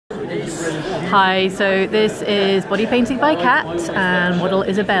Hi, so this is Body Painting by Kat and model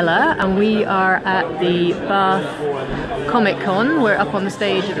Izabela, and we are at the Bath Comic Con. We're up on the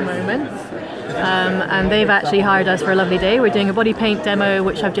stage at the moment, and they've actually hired us for a lovely day. We're doing a body paint demo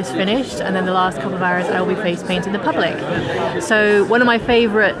which I've just finished, and then the last couple of hours I'll be face painting the public. So one of my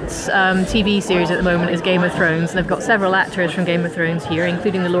favourite TV series at the moment is Game of Thrones, and I've got several actors from Game of Thrones here,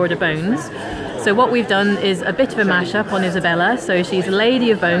 including the Lord of Bones. So what we've done is a bit of a mashup on Izabela. So she's a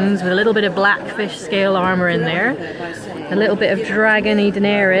lady of bones with a little bit of blackfish scale armour in there, a little bit of dragony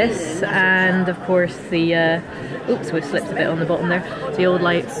Daenerys, and of course the oops, we've slipped a bit on the bottom there, the old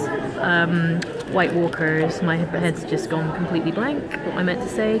lights, White Walkers. My head's just gone completely blank what I meant to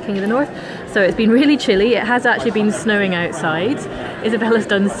say, King of the North. So it's been really chilly. It has actually been snowing outside. Izabela's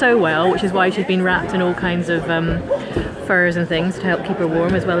done so well, which is why she's been wrapped in all kinds of furs and things to help keep her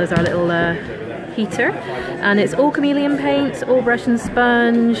warm, as well as our little heater. And it's all chameleon paint, all brush and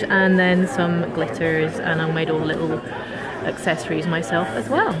sponge, and then some glitters, and I made all the little accessories myself as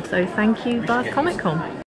well. So thank you, Bath Comic Con.